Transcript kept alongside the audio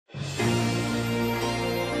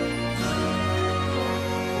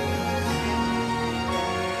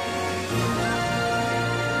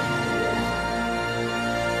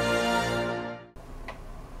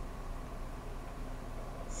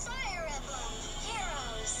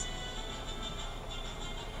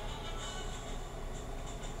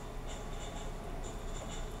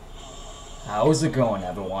How's it going,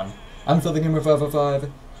 everyone? I'm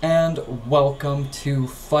FilthyGamer555, and welcome to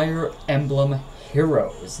Fire Emblem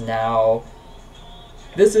Heroes. Now,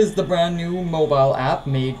 this is the brand new mobile app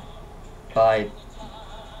made by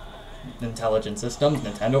Intelligent Systems,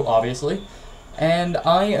 Nintendo, obviously. And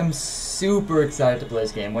I am super excited to play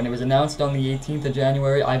this game. When it was announced on the 18th of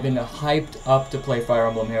January, I've been hyped up to play Fire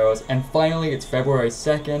Emblem Heroes, and finally, it's February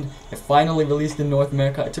 2nd. It finally released in North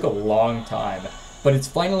America. It took a long time, but it's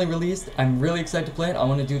finally released. I'm really excited to play it. I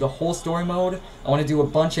want to do the whole story mode. I want to do a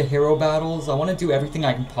bunch of hero battles. I want to do everything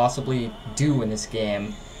I can possibly do in this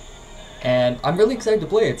game. And I'm really excited to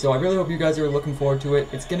play it, so I really hope you guys are looking forward to it.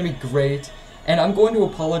 It's going to be great. And I'm going to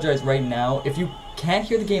apologize right now. If you can't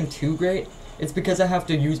hear the game too great, it's because I have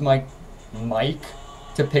to use my mic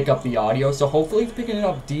to pick up the audio, so hopefully it's picking it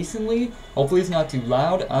up decently. Hopefully it's not too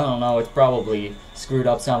loud. I don't know, it's probably screwed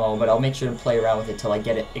up somehow, but I'll make sure to play around with it till I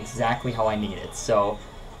get it exactly how I need it. So,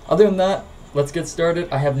 other than that, let's get started.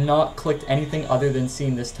 I have not clicked anything other than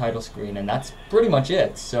seeing this title screen, and that's pretty much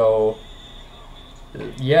it. So,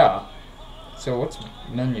 yeah. So what's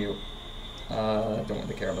menu? Don't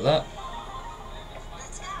really care about that.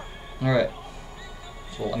 Alright.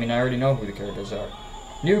 Well, I mean, I already know who the characters are.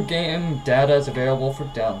 New game data is available for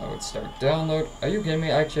download. Start download. Are you kidding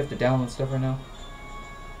me? I actually have to download stuff right now.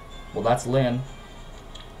 Well, that's Lynn.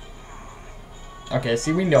 Okay,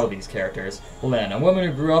 see, we know these characters. Lynn, a woman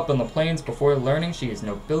who grew up on the plains before learning she is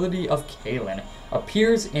nobility of Kalen,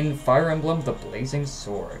 appears in Fire Emblem The Blazing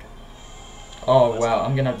Sword. Oh, wow,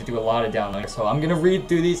 I'm gonna have to do a lot of downloading. So I'm gonna read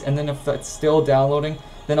through these, and then if it's still downloading,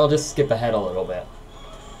 then I'll just skip ahead a little bit.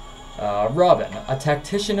 Robin, a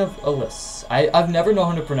tactician of Alice. I've never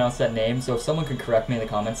known how to pronounce that name, so if someone could correct me in the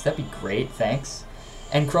comments, that'd be great, thanks.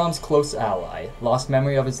 And Crom's close ally, lost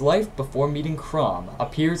memory of his life before meeting Crom,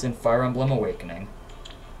 appears in Fire Emblem Awakening.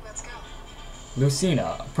 Let's go.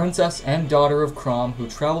 Lucina, a princess and daughter of Crom who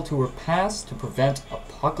traveled to her past to prevent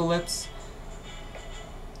apocalypse.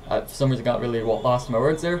 For some reason I got really lost in my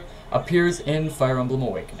words there. Appears in Fire Emblem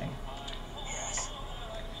Awakening. Yes.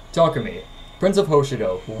 Takumi, Prince of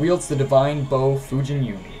Hoshido, who wields the divine bow Fujin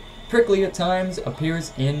Yumi. Prickly at times,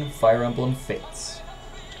 appears in Fire Emblem Fates.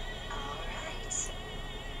 Alright.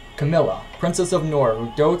 Camilla, Princess of Nor,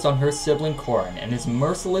 who dotes on her sibling Corrin and is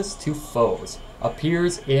merciless to foes.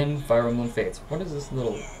 Appears in Fire Emblem Fates. What is this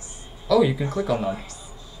little... Yes. Oh, you can click on them,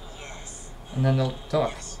 Yes. and then they'll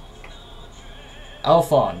talk.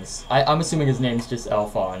 Alphonse. I'm assuming his name's just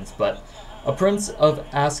Alphonse, but... A prince of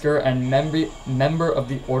Asker and member of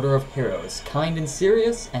the Order of Heroes, kind and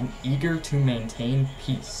serious, and eager to maintain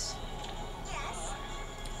peace. Yes.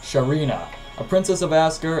 Sharina, a princess of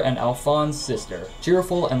Asker and Alphonse's sister,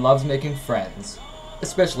 cheerful and loves making friends,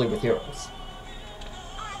 especially with heroes.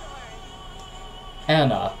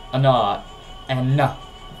 Anna, Anna,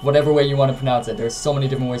 whatever way you want to pronounce it. There's so many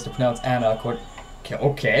different ways to pronounce Anna.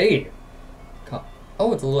 Okay.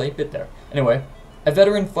 Oh, it's a little 8-bit there. Anyway. A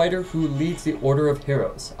veteran fighter who leads the Order of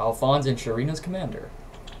Heroes, Alphonse and Sharina's commander.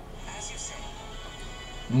 As you say.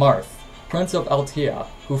 Marth, Prince of Altea,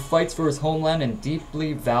 who fights for his homeland and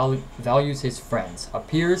deeply values his friends,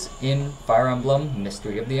 appears in Fire Emblem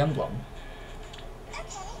Mystery of the Emblem. Okay.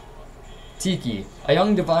 Tiki, a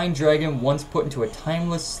young divine dragon once put into a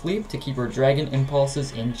timeless sleep to keep her dragon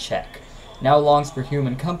impulses in check. Now longs for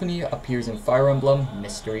human company, appears in Fire Emblem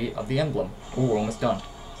Mystery of the Emblem. Ooh, we're almost done.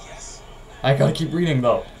 I gotta keep reading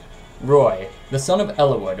though. Roy, the son of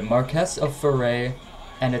Eliwood, Marquess of Foray,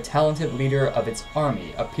 and a talented leader of its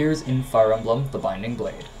army, appears in Fire Emblem The Binding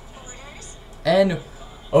Blade. Orders. And,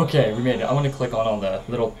 okay, we made it. I want to click on all the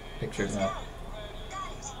little pictures now. Got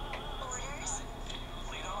it. Orders.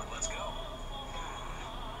 Lead on, let's go.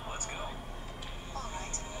 Let's go.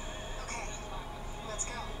 Alright. Okay. Let's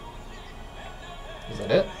go. Is that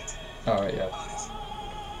it? Alright. Alright, yeah. On it.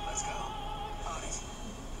 Let's go. On it.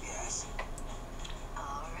 Yes.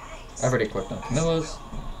 Alright. I've already clicked on Camilla's.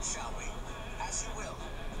 Shall we? As you will.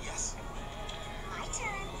 Yes. My turn.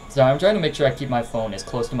 So I'm trying to make sure I keep my phone as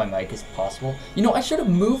close to my mic as possible. You know, I should have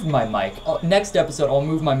moved my mic. Next episode, I'll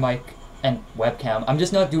move my mic and webcam. I'm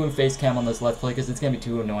just not doing face cam on this Let's Play because it's going to be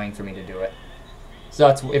too annoying for me to do it. So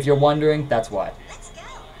that's, if you're wondering, that's why. Let's go.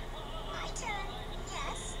 My turn.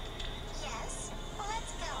 Yes. Yes.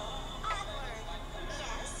 Let's go. Onward.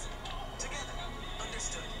 Yes. Together.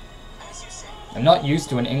 Understood. As you say. I'm not used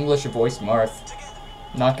to an English voiced Marth. Together.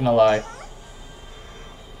 Not gonna lie.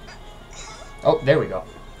 Oh, there we go.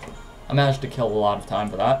 I managed to kill a lot of time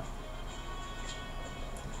for that.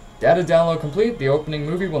 Data download complete. The opening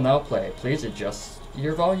movie will now play. Please adjust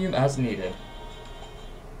your volume as needed.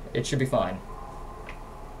 It should be fine.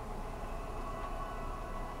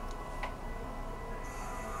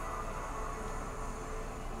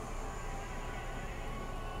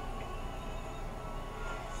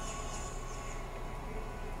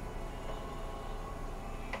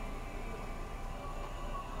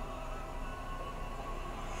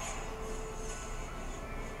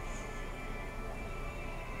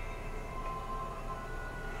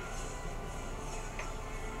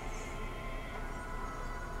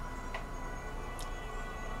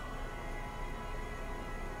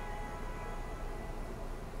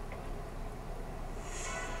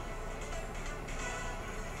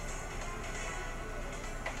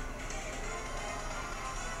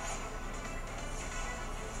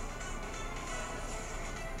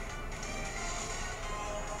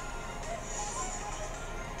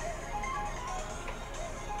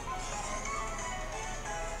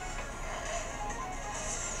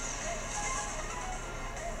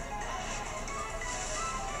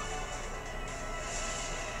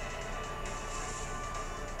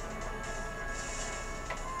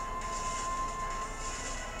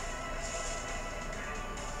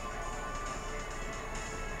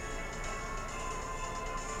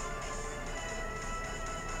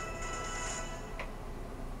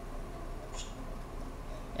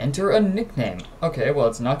 Enter a nickname. Okay, well,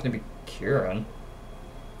 it's not going to be Kieran.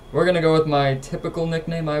 We're going to go with my typical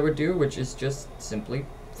nickname I would do, which is just simply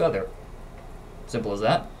Feather. Simple as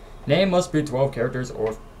that. Name must be 12 characters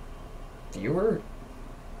or fewer.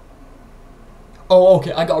 Oh,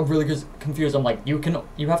 okay, I got really confused. I'm like, you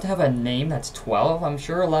have to have a name that's 12? I'm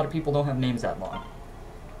sure a lot of people don't have names that long.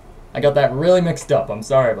 I got that really mixed up. I'm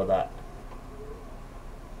sorry about that.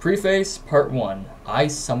 Preface, Part 1. I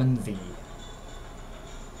summon thee.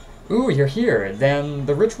 Ooh, you're here. Then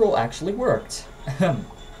the ritual actually worked.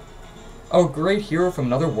 Oh, great hero from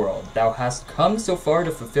another world, thou hast come so far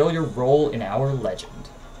to fulfill your role in our legend.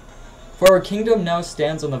 For our kingdom now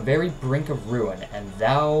stands on the very brink of ruin, and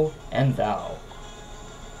thou.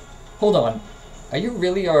 Hold on, are you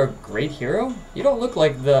really our great hero? You don't look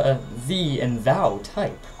like the thee and thou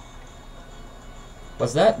type.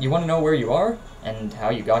 What's that? You want to know where you are? And how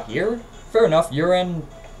you got here? Fair enough, you're in...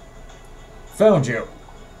 Found you!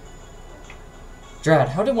 Drat,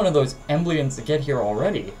 how did one of those Embleans get here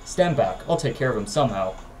already? Stand back, I'll take care of him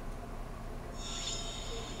somehow.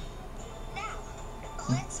 Now,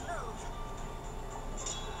 let's move.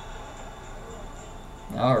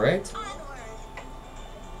 Alright. Onward.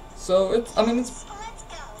 So, it's... Let's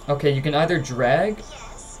go. Okay, you can either drag...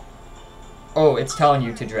 Yes. Oh, it's telling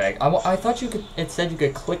you to drag. I thought you could... It said you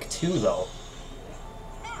could click 2, though.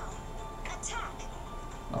 Now, attack.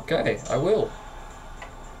 Okay, I will.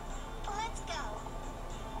 Let's go.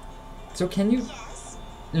 So can you... Yes.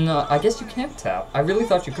 No, I guess you can't tap. I really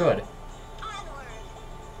thought you could. Onward.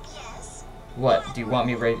 Yes. What? Do you want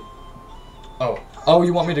me right... Oh. Oh,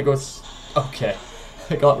 you want me to go... Okay.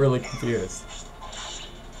 I got really confused.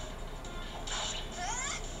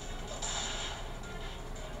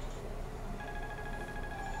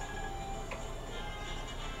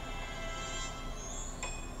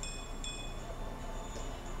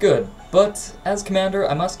 Good, but as commander,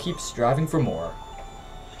 I must keep striving for more.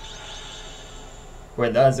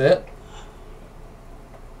 Wait, that's it?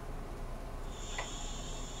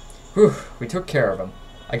 Whew, we took care of him.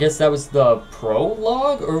 I guess that was the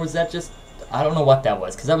prologue, or was that just... I don't know what that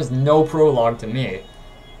was, because that was no prologue to me.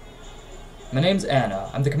 My name's Anna.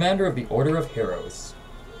 I'm the commander of the Order of Heroes.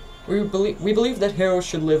 We believe that heroes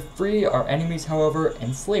should live free, our enemies, however,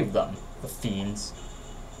 enslave them, the fiends.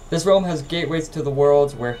 This realm has gateways to the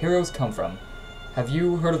worlds where heroes come from. Have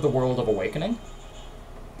you heard of the world of awakening?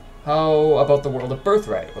 How about the world of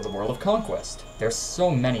birthright, or the world of conquest? There's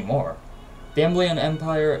so many more. The Emblean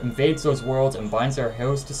Empire invades those worlds and binds our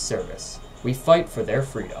heroes to service. We fight for their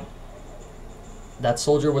freedom. That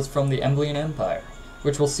soldier was from the Emblean Empire,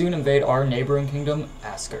 which will soon invade our neighboring kingdom,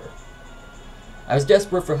 Asker. I was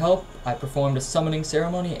desperate for help, I performed a summoning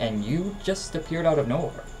ceremony, and you just appeared out of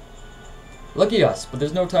nowhere. Lucky us, but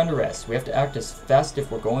there's no time to rest. We have to act as fast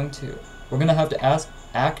if we're going to. We're gonna have to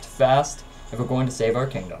act fast if we're going to save our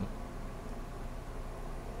kingdom.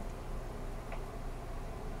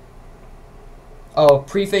 Oh,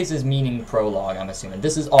 preface is meaning prologue, I'm assuming.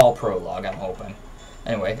 This is all prologue, I'm hoping.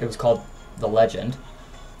 Anyway, it was called The Legend.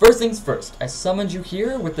 First things first, I summoned you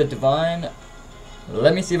here with the divine...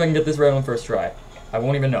 Let me see if I can get this right on first try. I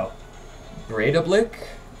won't even know. Bredablick?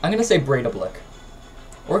 I'm gonna say Bredablick.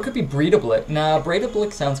 Or it could be Bredablick. Nah,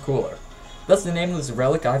 Bredablick sounds cooler. That's the name of this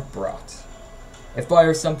relic I've brought. It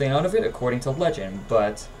fires something out of it according to legend,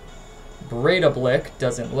 but Bredablick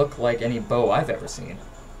doesn't look like any bow I've ever seen.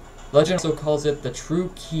 Legend also calls it the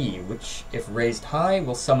true key, which, if raised high,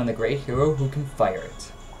 will summon the great hero who can fire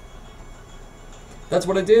it. That's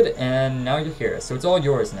what I did, and now you're here, so it's all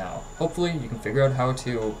yours now. Hopefully, you can figure out how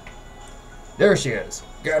to... There she is!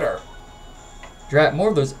 Get her! Drat, more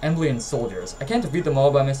of those Emblean soldiers. I can't defeat them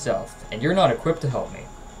all by myself, and you're not equipped to help me.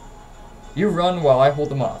 You run while I hold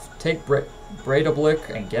them off. Take Bredablick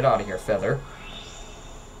and get out of here, Feather.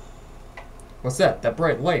 What's that? That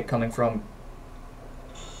bright light coming from...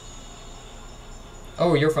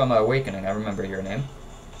 Oh, you're from Awakening. I remember your name.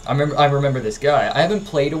 I remember this guy. I haven't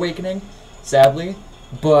played Awakening, sadly,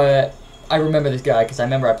 but I remember this guy because I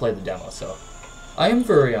remember I played the demo, so... I am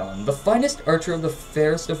Virion, the finest archer of the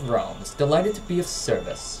fairest of realms, delighted to be of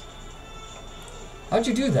service. How'd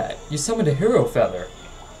you do that? You summoned a hero, Feather.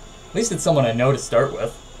 At least it's someone I know to start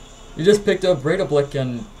with. You just picked up Bredablick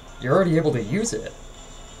and you're already able to use it.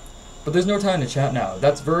 But there's no time to chat now.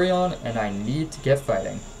 That's Virion, and I need to get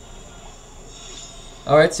fighting.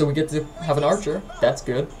 Alright, so we get to have an archer. That's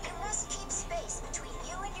good. You must keep space between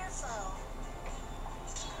you and your foe.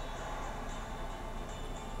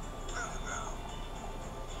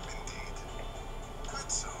 Indeed.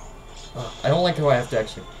 Quite so. Ugh, I don't like how I have to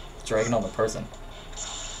actually drag it on the person.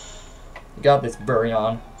 You got this,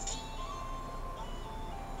 Virion.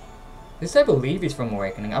 At least I believe he's from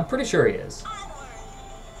Awakening. I'm pretty sure he is.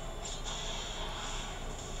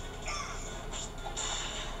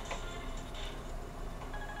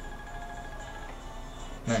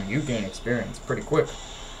 Man, you gain experience pretty quick.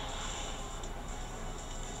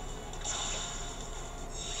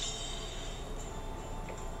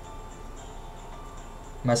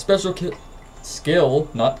 My special skill,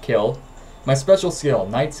 not kill, my special skill,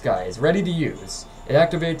 Night Sky, is ready to use. It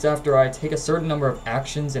activates after I take a certain number of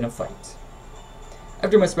actions in a fight.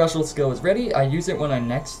 After my special skill is ready, I use it when I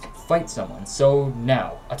next fight someone. So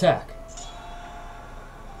now, attack.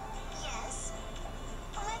 Yes.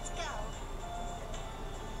 Let's go.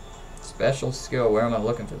 Special skill, where am I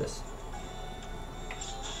looking for this?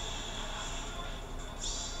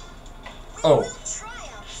 Oh,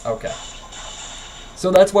 Triumph. okay. So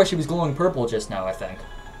that's why she was glowing purple just now, I think.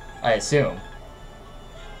 I assume.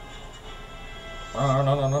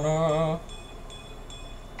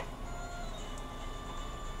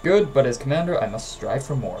 Good, but as commander, I must strive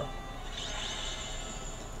for more.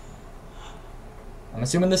 I'm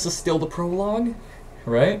assuming this is still the prologue,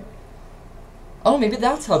 right? Oh, maybe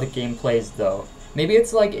that's how the game plays, though. Maybe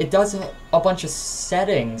it's like, it does a bunch of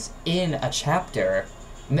settings in a chapter.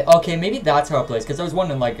 Okay, maybe that's how it plays, because I was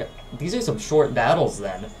wondering, like, these are some short battles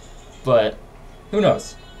then. But, who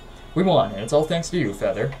knows? We won, and it's all thanks to you,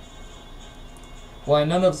 Feather. Why,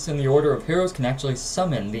 none of us in the Order of Heroes can actually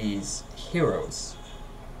summon these heroes.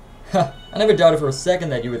 Ha! I never doubted for a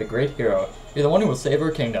second that you were the great hero. You're the one who will save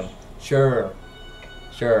our kingdom. Sure.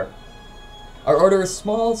 Sure. Our order is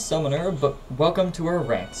small, summoner, but welcome to our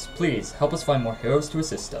ranks. Please, help us find more heroes to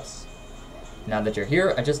assist us. Now that you're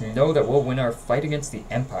here, I just know that we'll win our fight against the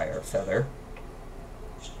Empire, Feather.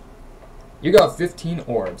 You got 15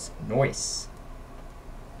 orbs. Nice.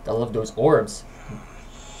 I love those orbs.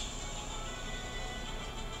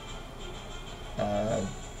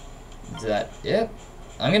 Is that it?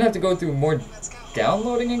 I'm gonna have to go through more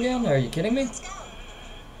downloading again? Are you kidding me?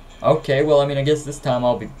 Okay, well, I mean, I guess this time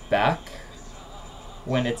I'll be back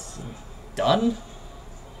when it's done?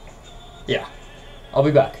 Yeah, I'll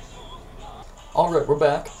be back. Alright, we're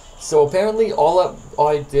back. So apparently all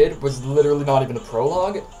I did was literally not even a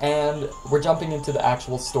prologue, and we're jumping into the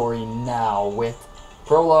actual story now with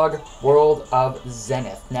Prologue, World of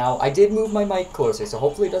Zenith. Now, I did move my mic closer, so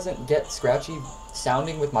hopefully it doesn't get scratchy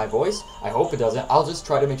sounding with my voice. I hope it doesn't. I'll just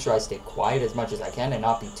try to make sure I stay quiet as much as I can and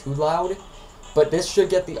not be too loud. But this should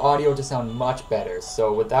get the audio to sound much better.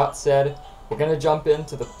 So with that said, we're going to jump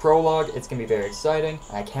into the prologue. It's going to be very exciting.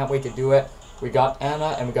 I can't wait to do it. We got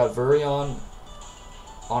Anna and we got Virion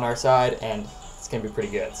on our side, and it's going to be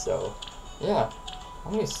pretty good. So, yeah. How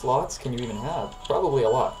many slots can you even have? Probably a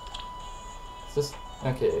lot. It's just,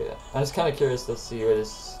 okay, I'm just kind of curious to see where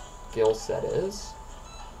this skill set is.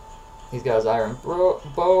 He's got his iron bow,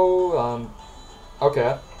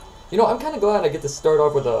 okay. You know, I'm kind of glad I get to start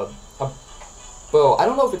off with a bow. I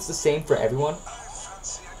don't know if it's the same for everyone.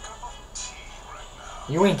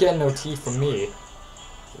 You ain't getting no tea from me.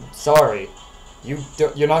 Sorry.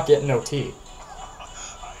 You're not getting no tea. I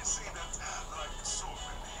see that, like so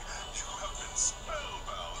many, you have been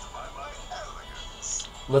spellbound by my elegance.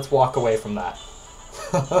 Let's walk away from that.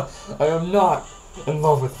 I am not in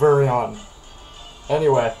love with Virion.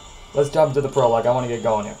 Anyway, let's jump to the prologue. I want to get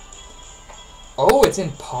going here. Oh, it's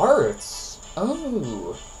in parts.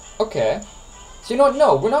 Oh, okay. So you know what?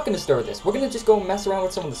 No, we're not going to start with this. We're going to just go mess around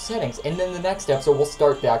with some of the settings, and then the next episode we'll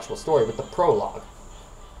start the actual story with the prologue.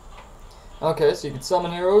 Okay, so you can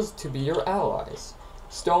summon heroes to be your allies.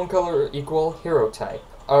 Stone color equal hero type.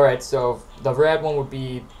 Alright, so the red one would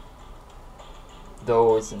be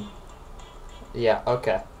those, and yeah,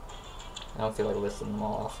 okay. I don't feel like listing them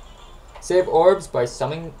all off. Save orbs by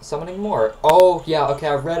summoning more. Oh, yeah, okay,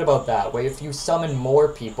 I've read about that. Where if you summon more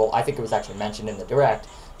people, I think it was actually mentioned in the direct,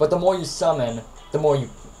 but the more you summon, the more you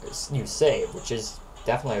save, which is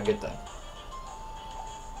definitely a good thing.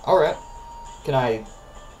 Alright. Can I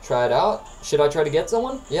try it out? Should I try to get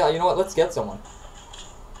someone? Yeah, you know what? Let's get someone.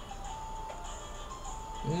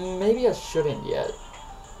 Maybe I shouldn't yet.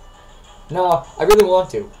 No, I really want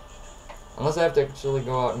to. Unless I have to actually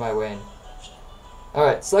go out of my way.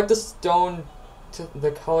 Alright, select a stone to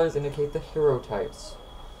the colors indicate the hero types.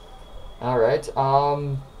 Alright,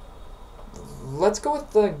 let's go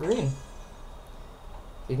with the green.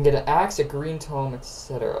 You can get an axe, a green tome,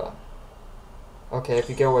 etc. Okay, if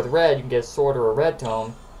you go with red, you can get a sword or a red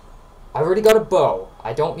tome. I already got a bow.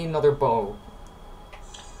 I don't need another bow.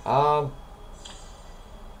 You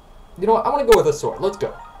know what? I want to go with a sword. Let's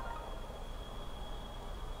go.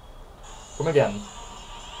 Come again.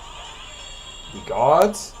 We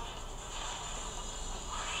got...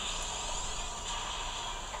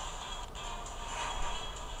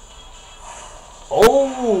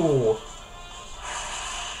 Oh!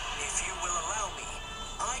 If you will allow me,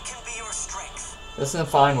 I can be your strength. This I'm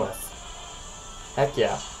fine with. Heck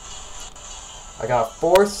yeah. I got a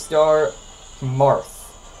 4-star Marth.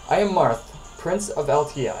 I am Marth, Prince of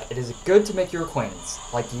Altea. It is good to make your acquaintance.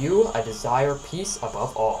 Like you, I desire peace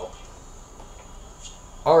above all.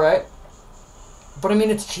 Alright. But I mean,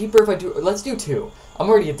 it's cheaper if I do... Let's do 2. I'm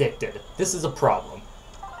already addicted. This is a problem.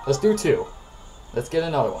 Let's do 2. Let's get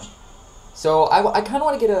another one. So, I kind of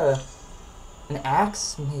want to get an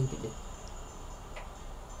axe, maybe.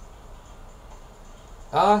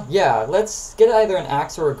 Yeah, let's get either an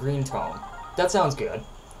axe or a green tome. That sounds good.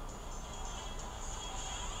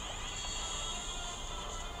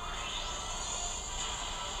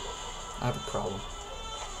 I have a problem.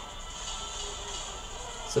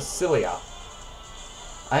 Cecilia.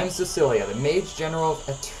 I am Cecilia, the Mage General of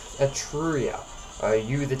Etruria. Are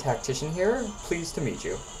you the tactician here? Pleased to meet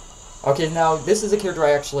you. Okay, now, this is a character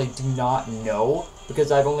I actually do not know,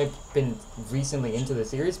 because I've only been recently into the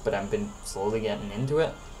series, but I've been slowly getting into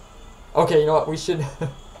it. Okay, you know what, we should...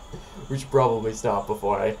 we should probably stop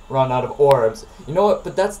before I run out of orbs. You know what,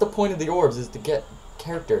 but that's the point of the orbs, is to get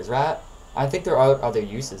characters, right? I think there are other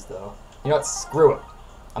uses, though. You know what, screw it.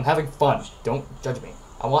 I'm having fun. Don't judge me.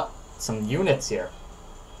 I want some units here.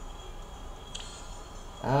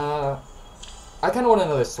 I kind of want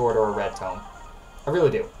another sword or a red tome. I really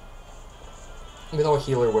do. Even though a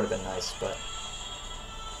healer would have been nice, but...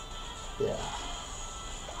 yeah.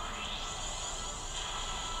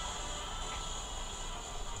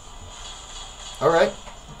 Alright,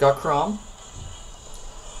 got Crom.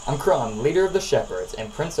 I'm Crom, leader of the Shepherds,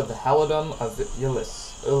 and prince of the Halidom of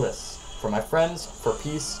Ulyss. For my friends, for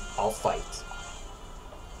peace, I'll fight.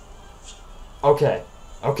 Okay,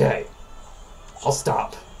 okay. I'll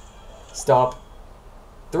stop. Stop.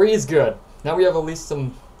 3 is good. Now we have at least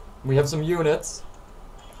some... we have some units.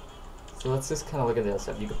 So let's just kind of look at this.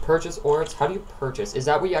 You can purchase orbs. How do you purchase? Is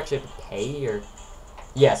that where you actually have to pay, or...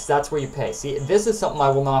 yes, that's where you pay. See, this is something I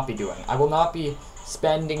will not be doing. I will not be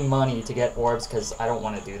spending money to get orbs because I don't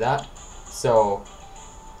want to do that. So,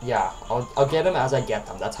 yeah, I'll get them as I get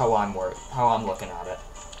them. That's how I'm looking at it.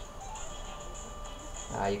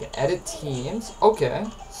 You can edit teams. Okay,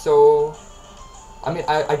 so I mean,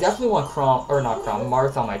 I definitely want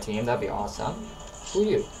Marth on my team. That'd be awesome. Who are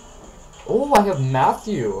you? Oh, I have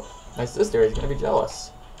Matthew. My sister is gonna be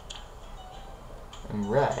jealous. And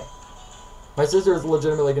Ray. My sister is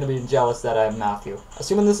legitimately going to be jealous that I have Matthew.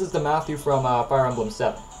 Assuming this is the Matthew from Fire Emblem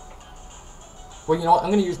 7. Well, you know what? I'm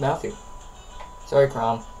going to use Matthew. Sorry,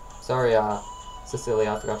 Crom. Sorry,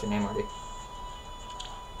 Cecilia. I forgot your name already.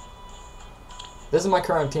 This is my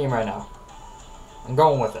current team right now. I'm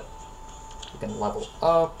going with it. You can level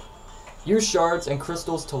up. Use shards and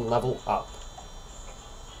crystals to level up.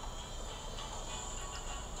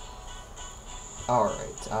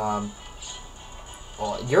 Alright,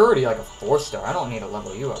 well, you're already like a 4-star. I don't need to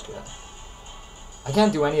level you up yet. I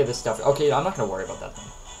can't do any of this stuff. Okay, I'm not going to worry about that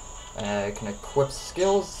thing. I can equip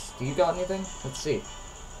skills. Do you got anything? Let's see.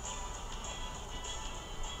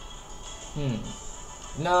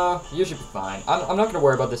 No, you should be fine. I'm not going to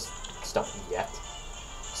worry about this stuff yet.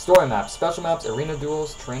 Story maps, special maps, arena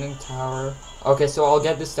duels, training tower. Okay, so I'll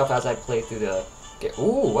get this stuff as I play through the...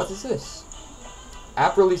 ooh, what is this?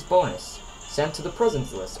 App release bonus. Sent to the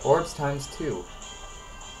presents list. Orbs ×2.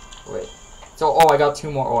 Wait. So, oh, I got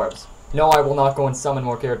 2 more orbs. No, I will not go and summon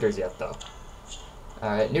more characters yet, though.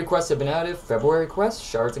 Alright, new quests have been added. February quest,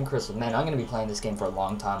 shards and crystals. Man, I'm going to be playing this game for a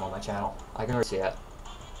long time on my channel. I can already see it.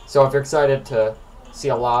 So if you're excited to see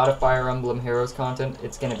a lot of Fire Emblem Heroes content,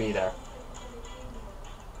 it's going to be there.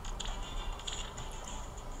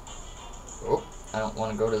 Oh, I don't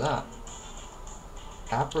want to go to that.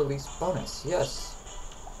 App release bonus, yes.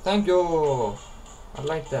 Thank you! I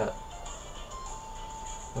like that.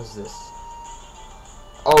 What's this?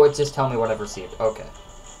 Oh, it just tell me what I've received. Okay.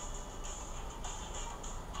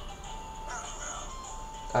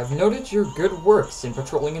 I've noted your good works in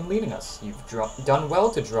patrolling and leading us. You've done well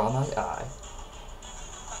to draw my eye.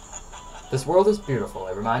 This world is beautiful.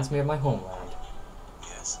 It reminds me of my homeland.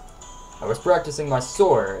 Yes. I was practicing my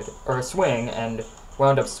sword, or swing, and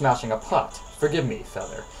wound up smashing a pot. Forgive me,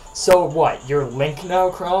 Feather. So what, you're Link now,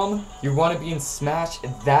 Crom? You want to be in Smash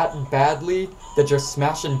that badly that you're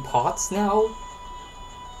smashing pots now?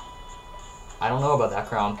 I don't know about that,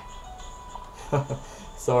 Crom.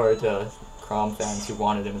 Sorry to Crom fans who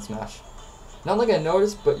wanted him in Smash. Not like I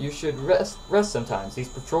noticed, but you should rest sometimes. These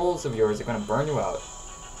patrols of yours are going to burn you out.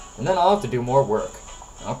 And then I'll have to do more work.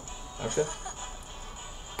 Oh, okay.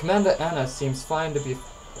 Commander Anna seems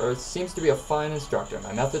to be a fine instructor.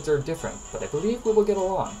 My methods are different, but I believe we will get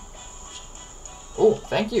along. Oh,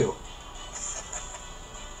 thank you.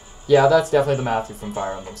 Yeah, that's definitely the Matthew from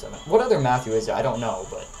Fire Emblem 7. What other Matthew is it? I don't know,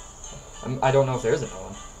 but I don't know if there is another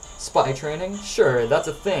one. Spy training? Sure, that's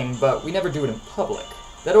a thing, but we never do it in public.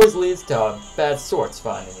 That always leads to bad sorts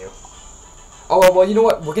finding you. Oh, well, you know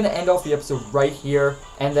what? We're going to end off the episode right here,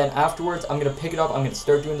 and then afterwards, I'm going to pick it up, I'm going to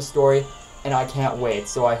start doing the story, and I can't wait.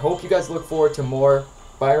 So I hope you guys look forward to more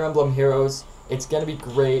Fire Emblem Heroes. It's going to be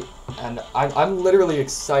great, and I'm literally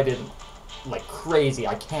excited like crazy.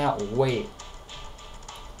 I can't wait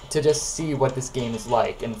to just see what this game is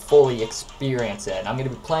like and fully experience it. And I'm going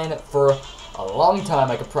to be playing it for a long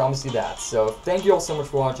time, I can promise you that. So thank you all so much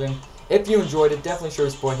for watching. If you enjoyed it, definitely show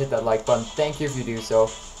your support, hit that like button. Thank you if you do so.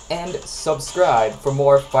 And subscribe for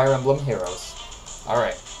more Fire Emblem Heroes.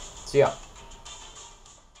 Alright, see ya.